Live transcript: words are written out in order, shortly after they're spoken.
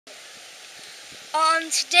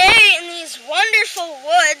Today in these wonderful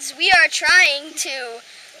woods, we are trying to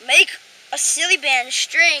make a silly band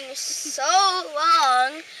string so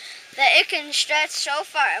long that it can stretch so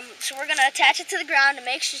far. So we're gonna attach it to the ground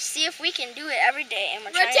to see if we can do it every day. And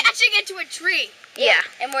we're attaching it to a tree. Yeah.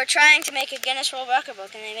 And we're trying to make a Guinness World Record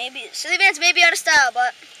book. And silly bands may be out of style,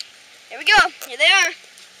 but here we go. Here they are.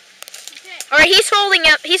 Okay. All right, he's holding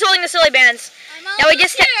the silly bands. I'm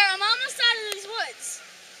almost here.